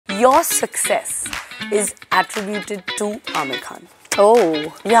your success is attributed to Amla Khan.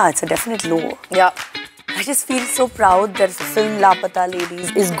 Oh. Yeah, it's a definite low. Yeah. I just feel so proud that the film Lapata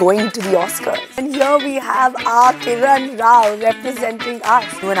Ladies is going to the Oscars. And here we have our Kiran Rao representing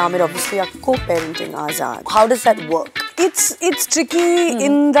us. You and Amir obviously are co-parenting Azad. How does that work? It's tricky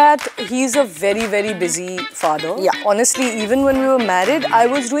in that he's a very, very busy father. Yeah. Honestly, even when we were married, I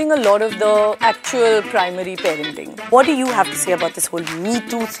was doing a lot of the actual primary parenting. What do you have to say about this whole Me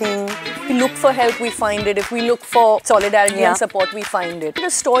Too thing? If we look for help, we find it. If we look for solidarity and support, we find it. The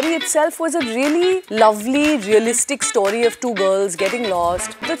story itself was a really lovely, realistic story of two girls getting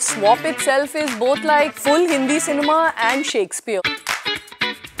lost. The swap itself is both like full Hindi cinema and Shakespeare.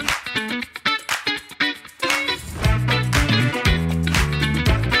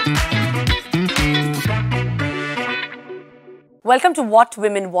 Welcome to What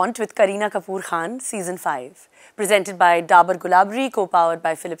Women Want with Kareena Kapoor Khan, Season 5. Presented by Dabur Gulabari, co-powered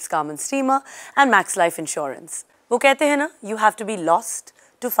by Philips Carmen Steamer and Max Life Insurance. वो कहते हैं ना, you have to be lost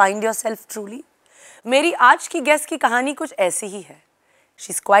to find yourself truly. मेरी आज की guest की कहानी कुछ ऐसी ही है.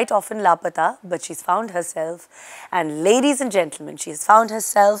 She's quite often lapata, but she's found herself. And ladies and gentlemen, she has found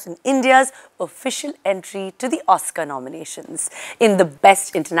herself in India's official entry to the Oscar nominations in the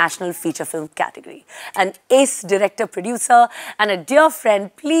Best International Feature Film category. An ace director-producer and a dear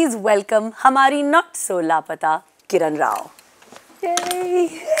friend, please welcome Hamari not so lapata, Kiran Rao. Yay!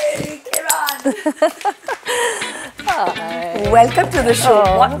 Hey, Kiran! Hi. Welcome to the show,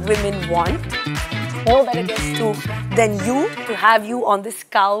 What Women Want. No better guest than you to have you on this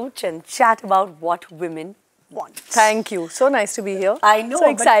couch and chat about what women want. Thank you. So nice to be here. I know, so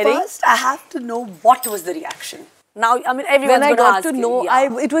exciting. But first I have to know what was the reaction. Now, I mean, everyone's when I got to know,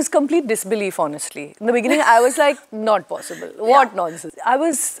 you, it was complete disbelief, honestly. In the beginning, I was like, not possible. What nonsense. I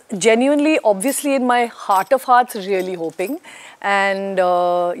was genuinely, obviously, in my heart of hearts, really hoping. And,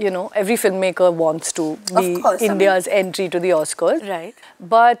 you know, every filmmaker wants to be India's entry to the Oscars. Right.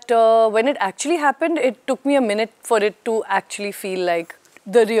 But when it actually happened, it took me a minute for it to actually feel like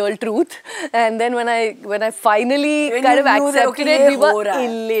the real truth. And then when I finally kind of accepted it, we were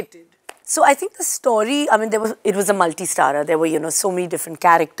elated. So I think the story, I mean, it was a multi-starrer. There were, you know, so many different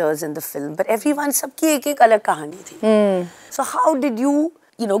characters in the film, but everyone, sabki ek alag kahani thi. So how did you,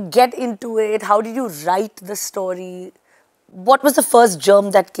 you know, get into it? How did you write the story? What was the first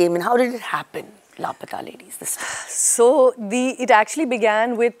germ that came in? How did it happen? Lapata Ladies, this time. So it actually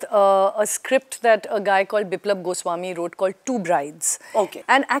began with a script that a guy called Biplab Goswami wrote called Two Brides. Okay.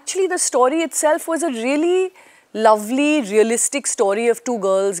 And actually the story itself was a really lovely, realistic story of two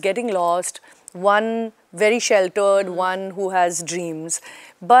girls getting lost, one very sheltered, one who has dreams.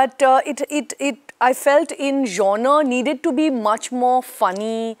 But I felt in genre needed to be much more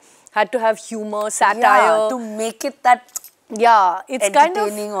funny, had to have humor, satire. Yeah, to make it that it's kind of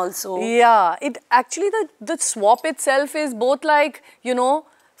entertaining also. Yeah, it actually the swap itself is both like, you know,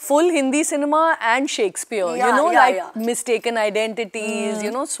 full Hindi cinema and Shakespeare, you know, mistaken identities,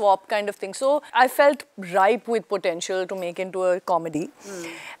 you know, swap kind of thing. So I felt ripe with potential to make into a comedy.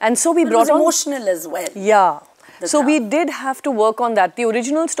 And so we brought on... It was emotional as well. Yeah. So we did have to work on that. The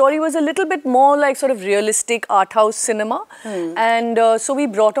original story was a little bit more like sort of realistic art house cinema. And so we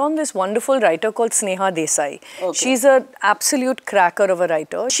brought on this wonderful writer called Sneha Desai. Okay. She's an absolute cracker of a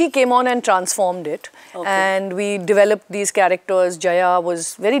writer. She came on and transformed it. And we developed these characters. Jaya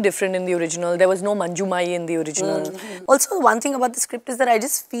was very different in the original. There was no Manjumai in the original. Also, one thing about the script is that I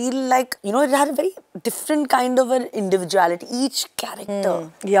just feel like, you know, it had a very different kind of an individuality, each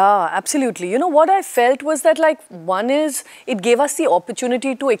character. Yeah, absolutely. You know, what I felt was that, like, one is, it gave us the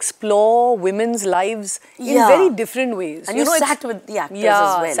opportunity to explore women's lives in very different ways. And you sat with the actors as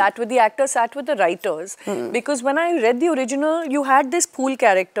well. Yeah, sat with the actors, sat with the writers. Because when I read the original, you had this pool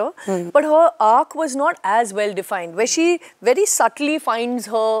character, but her arc was not as well defined, where she very subtly finds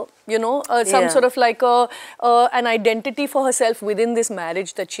her, you know, some sort of like an identity for herself within this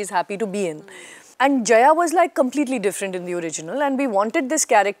marriage that she's happy to be in. And Jaya was like completely different in the original, and we wanted this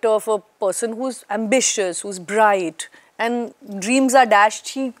character of a person who's ambitious, who's bright, and dreams are dashed.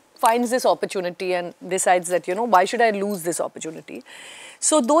 She finds this opportunity and decides that, you know, why should I lose this opportunity?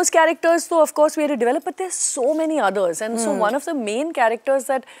 So those characters, though, of course, we had to develop, but there's so many others. And so one of the main characters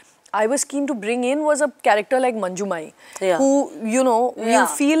that I was keen to bring in was a character like Manjumai, who, you know, you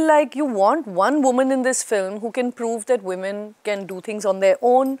feel like you want one woman in this film who can prove that women can do things on their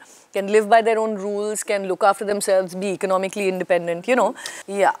own, can live by their own rules, can look after themselves, be economically independent, you know.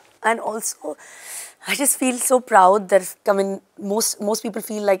 Yeah, and also I just feel so proud that, I mean, most people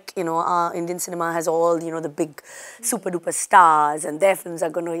feel like, you know, our Indian cinema has all, you know, the big super duper stars and their films are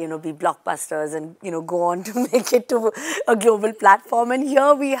going to, you know, be blockbusters and, you know, go on to make it to a global platform. And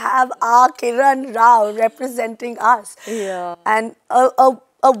here we have our Kiran Rao representing us. Yeah. And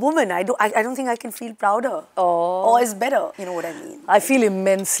a woman, I don't think I can feel prouder. Oh. Or is better, you know what I mean? I feel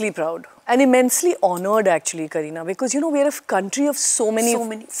immensely proud. And immensely honoured actually, Kareena, because you know we're a country of so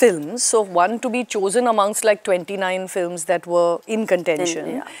many films. So one to be chosen amongst like 29 films that were in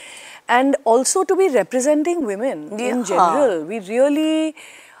contention, and also to be representing women in general. We really,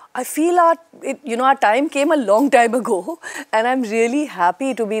 I feel our time came a long time ago, and I'm really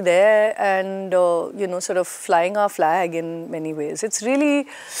happy to be there and you know, sort of flying our flag in many ways. It's really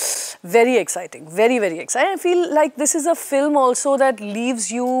very exciting, very, very exciting. I feel like this is a film also that leaves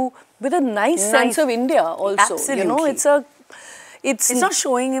you with a nice sense of India also. Absolutely. You know, it's not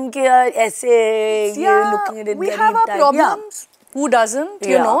showing him कि ऐसे you're looking at it. We have our problems. Who doesn't,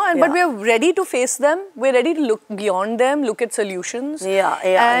 you know, but we're ready to face them. We're ready to look beyond them, look at solutions.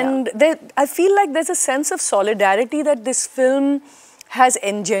 And I feel like there's a sense of solidarity that this film has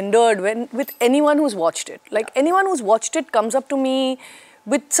engendered with anyone who's watched it. Like anyone who's watched it comes up to me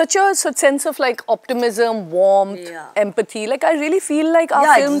with such a sense of like optimism, warmth, empathy. Like I really feel like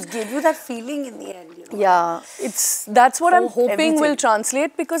our films just give you that feeling in the end. You know? Yeah, that's what I'm hoping will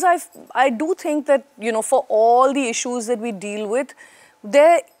translate, because I do think that, you know, for all the issues that we deal with,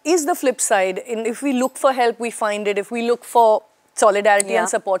 there is the flip side. And if we look for help, we find it. If we look for solidarity and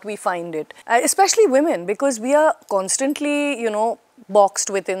support, we find it. Especially women, because we are constantly, you know,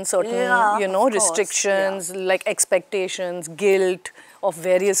 boxed within certain, you know, restrictions, like expectations, guilt of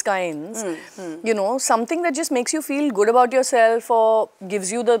various kinds. You know, something that just makes you feel good about yourself or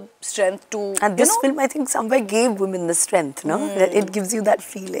gives you the strength to, and this film, I think, somewhere gave women the strength, no? It gives you that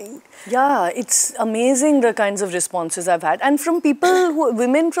feeling. Yeah, it's amazing the kinds of responses I've had. And from people,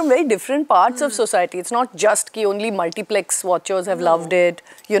 women from very different parts of society. It's not just ki only multiplex watchers have loved it,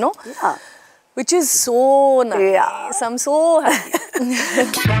 you know? Yeah. Which is so nice. Yeah. I'm so happy.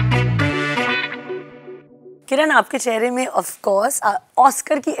 Kiran, आपके चेहरे में, of course,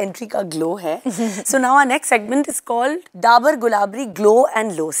 Oscar की entry का glow है. So now our next segment is called Dabur Gulabari Glow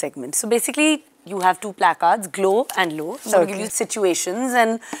and Low segment. So basically, you have two placards, glow and low. I'm going to give you situations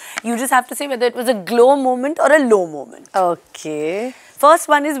and you just have to say whether it was a glow moment or a low moment. Okay. First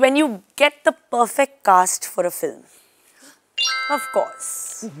one is when you get the perfect cast for a film. Of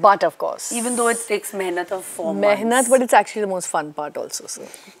course. But of course. Even though it takes mehnat of 4 months. Mehnat, but it's actually the most fun part also. So,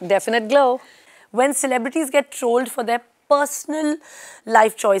 definite glow. When celebrities get trolled for their personal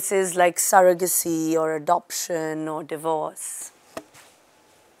life choices like surrogacy or adoption or divorce.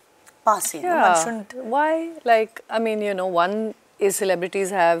 Passing. Yeah. One shouldn't. Why? Like, I mean, you know, one is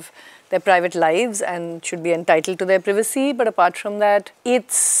celebrities have their private lives and should be entitled to their privacy. But apart from that,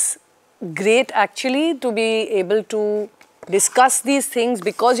 it's great actually to be able to discuss these things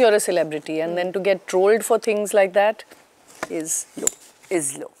because you're a celebrity, and then to get trolled for things like that is low.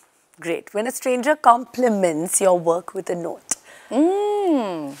 Is low. Great. When a stranger compliments your work with a note.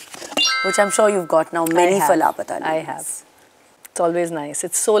 Which I'm sure you've got now many for Lapata. I have. It's always nice.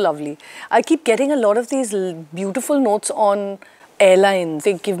 It's so lovely. I keep getting a lot of these beautiful notes on airlines.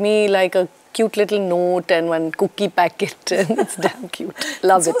 They give me like a cute little note and one cookie packet, and it's damn cute.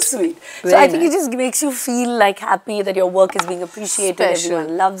 Love it. So sweet. So I think it just makes you feel like happy that your work is being appreciated. Special.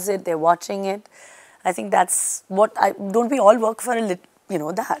 Everyone loves it. They're watching it. I think that's what don't we all work for a little, you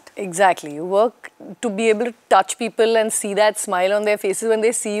know, that. Exactly. You work to be able to touch people and see that smile on their faces when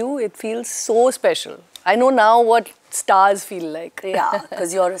they see you. It feels so special. I know now what stars feel like. Yeah,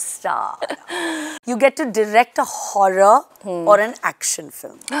 because you're a star. You get to direct a horror or an action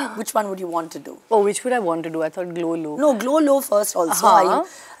film. Which one would you want to do? Oh, which would I want to do? I thought glow low. No, glow low first also.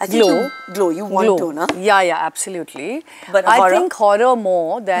 I think you want to, no? Yeah, absolutely. But I think horror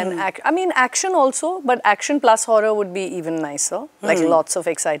more than I mean action also, but action plus horror would be even nicer. Like lots of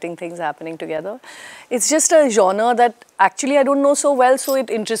exciting things happening together. It's just a genre that actually I don't know so well, so it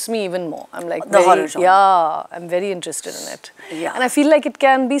interests me even more. I'm like horror genre. Yeah, I'm very interested in it. Yeah. And I feel like it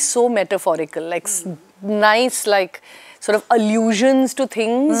can be so metaphorical, like nice, like sort of allusions to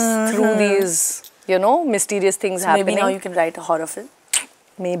things through these, you know, mysterious things happening. Maybe now you can write a horror film.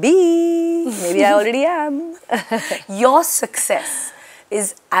 Maybe I already am. Your success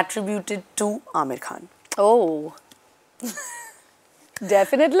is attributed to Amir Khan. Oh.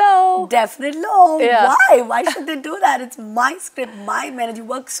 Definite low. Definite low. Yeah. Why? Why should they do that? It's my script, my man. You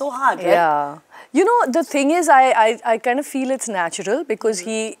work so hard, right? Yeah. You know, the thing is, I kind of feel it's natural because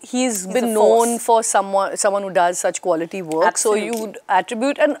he's been known for someone who does such quality work. Absolutely. So you would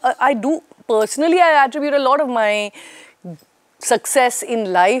attribute, and I do personally, I attribute a lot of my success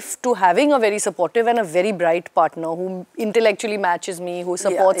in life to having a very supportive and a very bright partner who intellectually matches me, who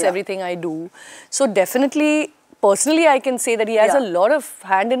supports everything I do. So definitely, personally, I can say that he has a lot of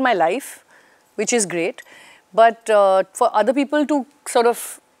hand in my life, which is great. But for other people to sort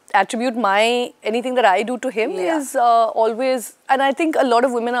of attribute anything that I do to him is always, and I think a lot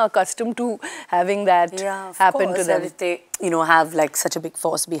of women are accustomed to having that happen to them. If they, have like such a big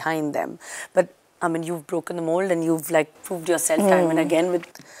force behind them. But I mean, you've broken the mold and you've like proved yourself time and again with,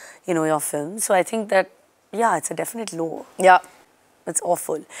 your films. So I think that, it's a definite low. Yeah. It's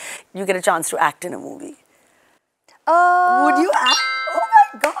awful. You get a chance to act in a movie. Would you act? Oh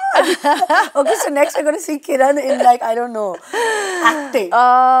my God. Okay, so next we're going to see Kiran in like, I don't know, acting.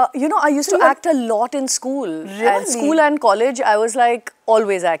 I used to act a lot in school. Really? And school and college, I was like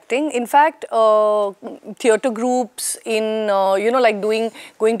always acting. In fact, theatre groups in, like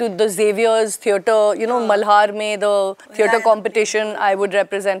going to the Xavier's theatre, Malhar mein, the theatre competition, I would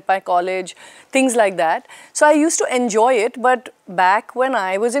represent my college, things like that. So I used to enjoy it, but back when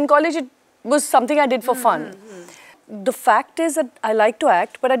I was in college, it was something I did for fun. The fact is that I like to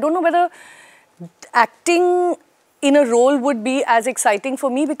act, but I don't know whether acting in a role would be as exciting for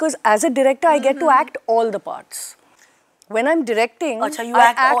me because as a director, I get to act all the parts. When I'm directing, I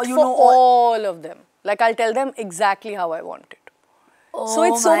act for all of them. Like I'll tell them exactly how I want it. So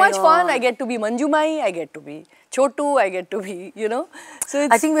it's so much fun. I get to be Manju Mai, I get to be Chotu, I get to be, So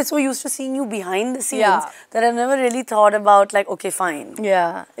I think we're so used to seeing you behind the scenes that I've never really thought about like, okay, fine.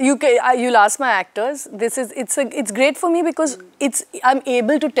 Yeah, you'll ask my actors. It's great for me because I'm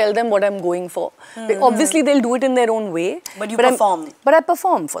able to tell them what I'm going for. Obviously, they'll do it in their own way. But you perform. But I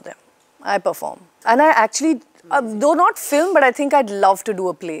perform for them. I perform, and I actually, though not film, but I think I'd love to do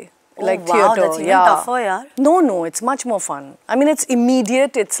a play. Like wow, theatre, that's even tougher, yeah. No, it's much more fun. I mean, it's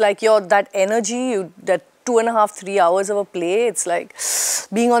immediate. It's like that energy, that 2.5, 3 hours of a play. It's like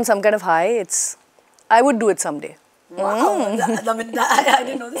being on some kind of high. I would do it someday. Wow, I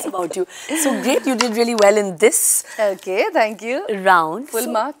didn't know this about you. So great, you did really well in this. Okay, thank you. Round. Full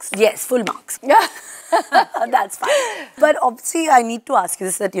marks? Yes, full marks. Yeah. That's fine. But obviously, I need to ask you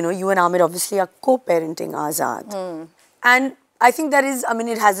this, that, you and Amir obviously are co-parenting Azad. And I think that is,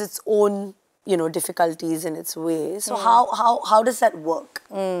 it has its own, difficulties in its way. So how does that work?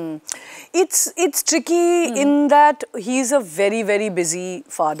 It's tricky in that he's a very, very busy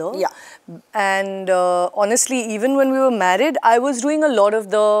father. Yeah. And honestly, even when we were married, I was doing a lot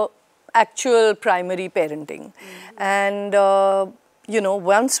of the actual primary parenting. And,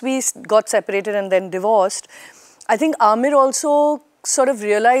 once we got separated and then divorced, I think Amir also sort of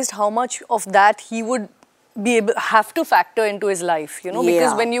realized how much of that he would have to factor into his life,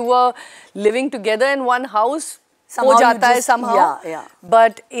 because when you were living together in one house, somehow.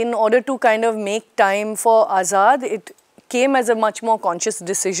 But in order to kind of make time for Azad, it came as a much more conscious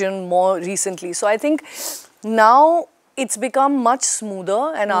decision more recently. So I think now it's become much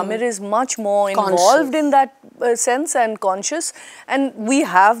smoother and Amir is much more involved in that sense and conscious. And we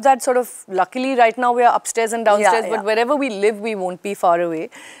have that sort of, luckily right now we are upstairs and downstairs, but wherever we live, we won't be far away.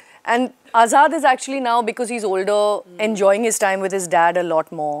 And Azad is actually now, because he's older, enjoying his time with his dad a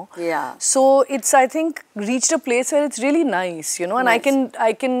lot more. Yeah. So it's, I think, reached a place where it's really nice, and I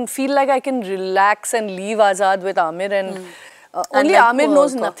can feel like I can relax and leave Azad with Amir and only like Amir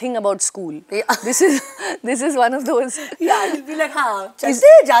knows nothing about school. Yeah. This is one of those. Yeah, he'll be like, हाँ,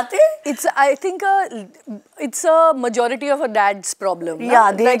 jate? It's, I think, it's a majority of a dad's problem.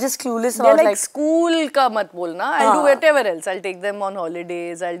 Yeah, they're like, just clueless about like school ka mat bolna. I'll do whatever else. I'll take them on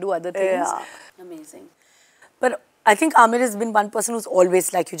holidays. I'll do other things. Yeah. Amazing. But I think Amir has been one person who's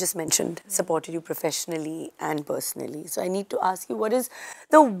always, like you just mentioned, supported you professionally and personally. So I need to ask you, what is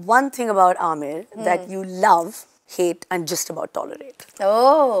the one thing about Amir that you love, hate and just about tolerate?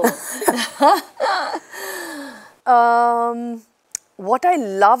 Oh. What I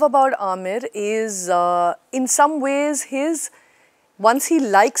love about Amir is, in some ways, once he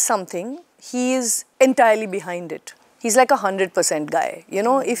likes something, he is entirely behind it. He's like 100% guy.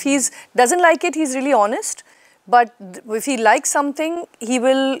 If he doesn't like it, he's really honest. But if he likes something, he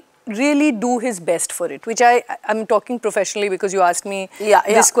will really do his best for it, which I'm talking professionally because you asked me,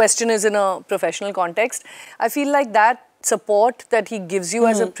 this question is in a professional context. I feel like that support that he gives you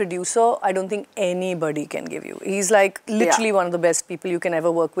as a producer, I don't think anybody can give you. He's like literally one of the best people you can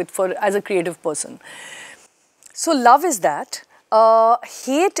ever work with as a creative person. So love is that.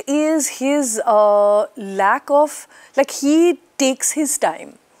 Hate is his lack of, like, he takes his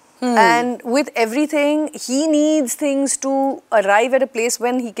time. And with everything, he needs things to arrive at a place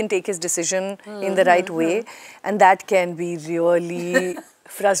when he can take his decision in the right way. And that can be really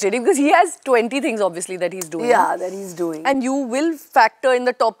frustrating because he has 20 things obviously that he's doing. Yeah, that he's doing. And you will factor in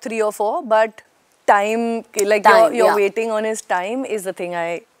the top 3 or 4, but time, like you're waiting on his time is the thing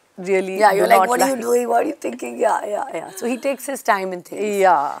I really you're like, what are you doing? What are you thinking? Yeah. So he takes his time in things.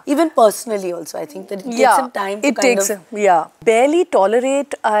 Yeah. Even personally also, I think that it takes him time to Barely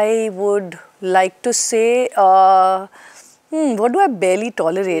tolerate, I would like to say, what do I barely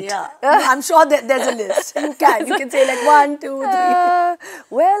tolerate? Yeah. I'm sure that there's a list. You can say like 1, 2,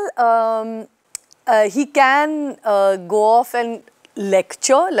 3. He can go off and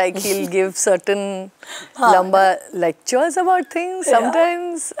lecture, like he'll give certain lamba lectures about things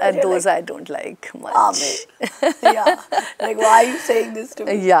sometimes, and those I don't like much. Like why are you saying this to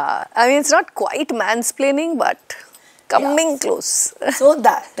me? Yeah, I mean it's not quite mansplaining, but coming close. So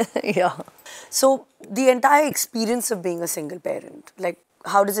that. Yeah. So the entire experience of being a single parent, like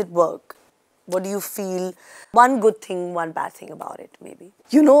how does it work? What do you feel? One good thing, one bad thing about it, maybe?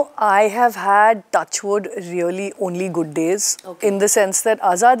 You know, I have had, touchwood, really only good days. In the sense that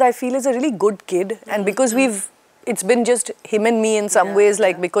Azad, I feel, is a really good kid. And because it's been just him and me in some ways,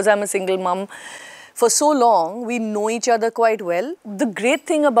 like because I'm a single mum, for so long, we know each other quite well. The great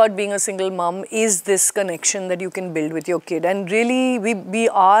thing about being a single mum is this connection that you can build with your kid. And really, we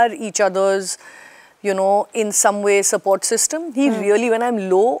are each other's, you know, in some way support system. He really, when I'm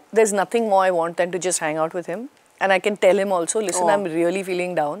low, there's nothing more I want than to just hang out with him. And I can tell him also, listen, I'm really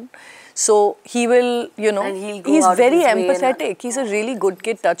feeling down. So he will, you know, he's very empathetic. He's a really good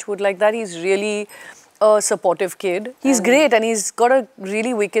kid, touchwood like that. He's really a supportive kid. He's great and he's got a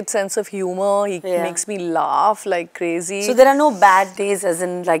really wicked sense of humor. He makes me laugh like crazy. So there are no bad days as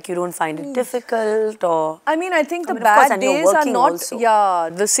in like you don't find it difficult or... I mean, I think the bad days are not... Also. Yeah,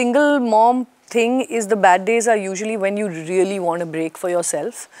 the single mom thing is the bad days are usually when you really want a break for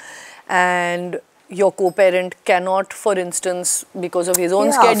yourself and your co-parent cannot, for instance, because of his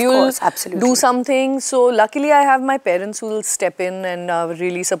own schedule, do something. So luckily I have my parents who will step in and are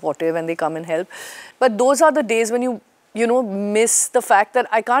really supportive and they come and help. But those are the days when you know, miss the fact that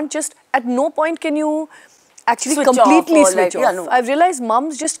I can't just, at no point can you actually completely switch off. I've realized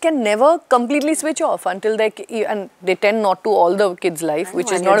mums just can never completely switch off until and they tend not to all the kids' life,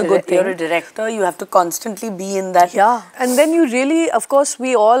 which is not a good thing. You're a director, you have to constantly be in that. Yeah, and then you really, of course,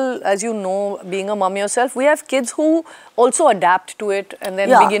 we all, as you know, being a mum yourself, we have kids who also adapt to it and then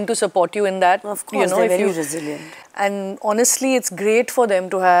begin to support you in that. Of course, you know, they're very resilient. And honestly, it's great for them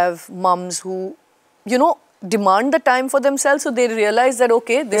to have mums who, you know, demand the time for themselves, so they realize that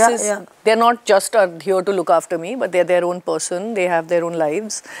okay, they're not just here to look after me, but they're their own person, they have their own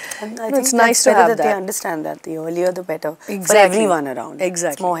lives. And I think it's nice to have that. They understand that the earlier the better for everyone around.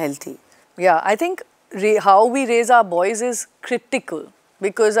 Exactly. It's more healthy. Yeah, I think how we raise our boys is critical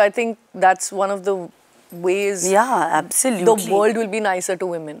because I think that's one of the ways the world will be nicer to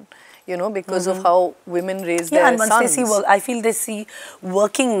women. You know, because of how women raise their and once sons. They see work, I feel they see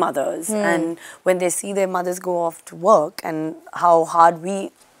working mothers and when they see their mothers go off to work and how hard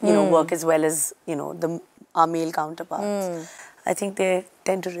we, you know, work as well as, you know, our male counterparts. I think they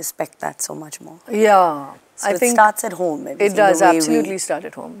tend to respect that so much more. Yeah. So I think it starts at home. It does absolutely start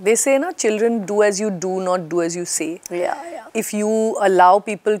at home. They say, na, children do as you do, not do as you say. Yeah. If you allow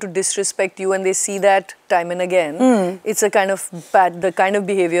people to disrespect you and they see that time and again, it's a kind of the kind of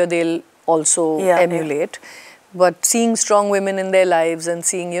behavior they'll also emulate. But seeing strong women in their lives and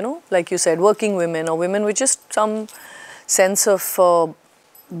seeing, you know, like you said, working women or women with just some sense of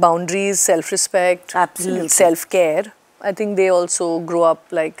boundaries, self-respect, self-care, I think they also grow up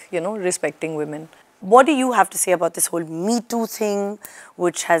like, you know, respecting women. What do you have to say about this whole Me Too thing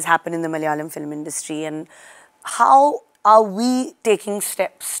which has happened in the Malayalam film industry, and how are we taking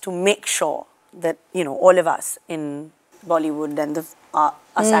steps to make sure that, you know, all of us in Bollywood and us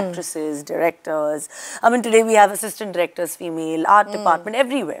actresses, directors, I mean today we have assistant directors, female, art department,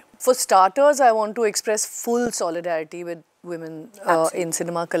 everywhere. For starters, I want to express full solidarity with women in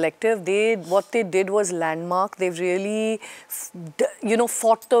Cinema Collective. What they did was landmark. They've really, you know,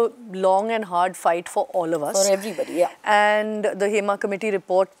 fought the long and hard fight for all of us. For everybody, yeah. And the Hema Committee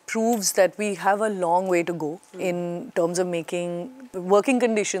report proves that we have a long way to go in terms of making working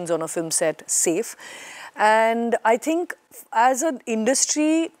conditions on a film set safe. And I think as an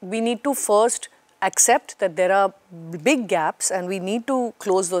industry, we need to first accept that there are big gaps and we need to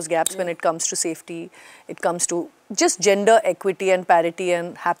close those gaps when it comes to safety, it comes to just gender equity and parity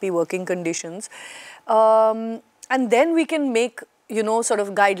and happy working conditions. And then we can make sort of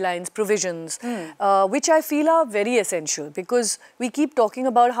guidelines, provisions, which I feel are very essential, because we keep talking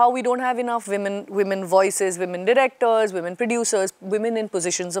about how we don't have enough women voices, women directors, women producers, women in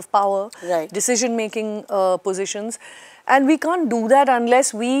positions of power, decision-making positions, and we can't do that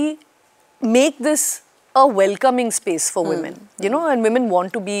unless we make this a welcoming space for women, and women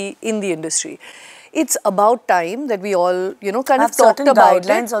want to be in the industry. It's about time that we all, kind of talked about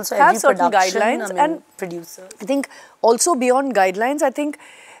guidelines it. Also, have every certain production, guidelines and producer. I think also beyond guidelines, I think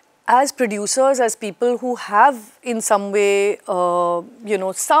as producers, as people who have in some way,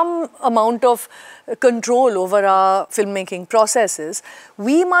 some amount of control over our filmmaking processes,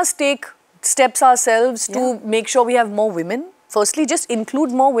 we must take steps ourselves to make sure we have more women. Firstly, just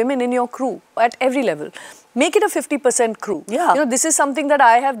include more women in your crew at every level. Make it a 50% crew. Yeah. This is something that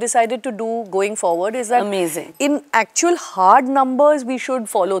I have decided to do going forward, is that amazing. In actual hard numbers, we should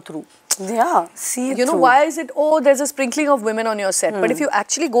follow through. Yeah, see it through. Why is it, there's a sprinkling of women on your set. But if you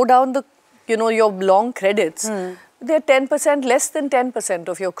actually go down the, your long credits, they're 10%, less than 10%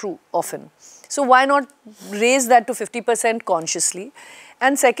 of your crew often. So why not raise that to 50% consciously?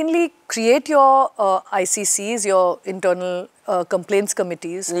 And secondly, create your ICCs, your internal complaints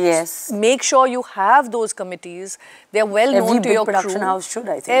committees. Yes. Make sure you have those committees. They're well known to your crew. Every production house should,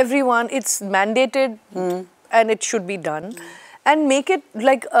 I think. Everyone. It's mandated and it should be done. And make it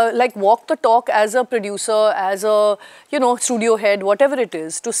like walk the talk as a producer, as a, studio head, whatever it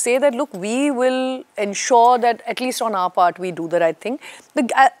is, to say that, look, we will ensure that at least on our part, we do the right thing.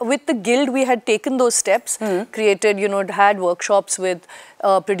 With the guild, we had taken those steps, created, had workshops with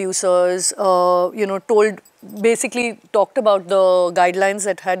producers, basically talked about the guidelines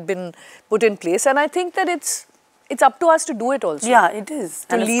that had been put in place. And I think that it's up to us to do it also. Yeah, it is.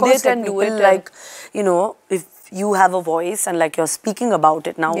 To lead it and do it. Like, if you have a voice and like you're speaking about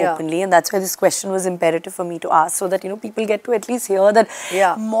it now openly, and that's why this question was imperative for me to ask, so that people get to at least hear that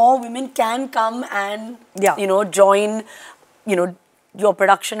more women can come and join your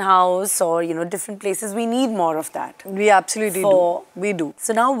production house or different places. We need more of that. We absolutely do. We do.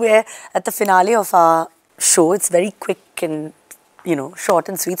 So now we're at the finale of our show. It's very quick and short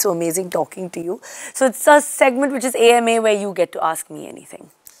and sweet, so amazing talking to you. So it's a segment which is AMA, where you get to ask me anything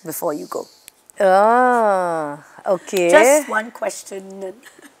before you go. Ah, okay. Just one question.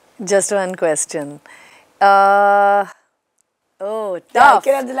 Just one question. Tough.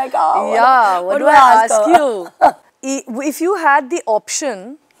 Kiran's like, what do I ask you? If you had the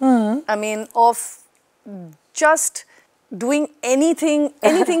option, I mean, of just doing anything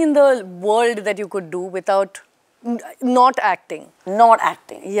in the world that you could do without not acting. Not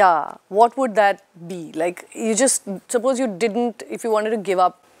acting. Yeah. What would that be? Like, you just, suppose you didn't, if you wanted to give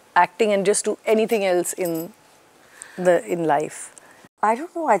up acting and just do anything else in life. I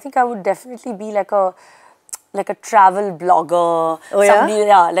don't know. I think I would definitely be like a travel blogger. Oh, somebody,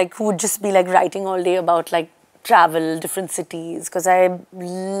 like who would just be like writing all day about like travel, different cities, because I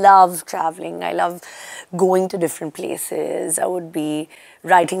love traveling. I love going to different places. I would be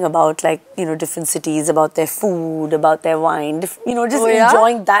writing about like, different cities, about their food, about their wine, just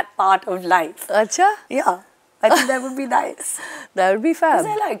enjoying that part of life. Acha? Yeah. I think that would be nice. That would be fab.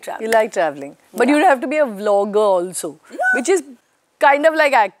 Because I like traveling. You like traveling. But you'd have to be a vlogger also. Yeah. Which is kind of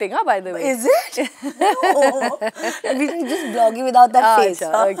like acting, by the way. Is it? No. We're just vlogging without that face.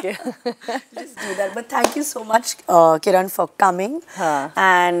 Okay. Just do that. But thank you so much, Kiran, for coming.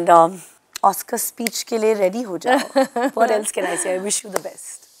 And Oscar speech ke liye ready ho jao. What else can I say? I wish you the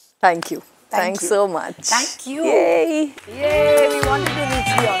best. Thank you. Thanks so much. Thank you. Yay. Yay. We wanted to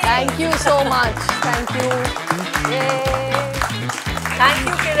reach the Oscar. Thank you so much. Thank you. Yay. Thank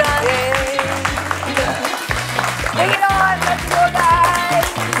you, Kiran. Yay. Bring it on. Let's go, guys.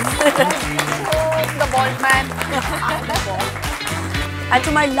 The bald man. And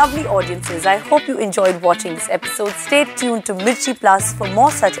to my lovely audiences, I hope you enjoyed watching this episode. Stay tuned to Mirchi Plus for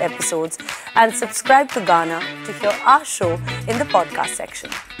more such episodes and subscribe to Ghana to hear our show in the podcast section.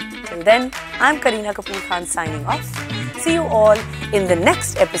 Till then, I'm Kareena Kapoor Khan signing off. See you all in the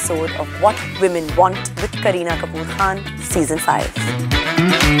next episode of What Women Want with Kareena Kapoor Khan, Season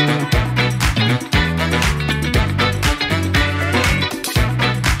 5.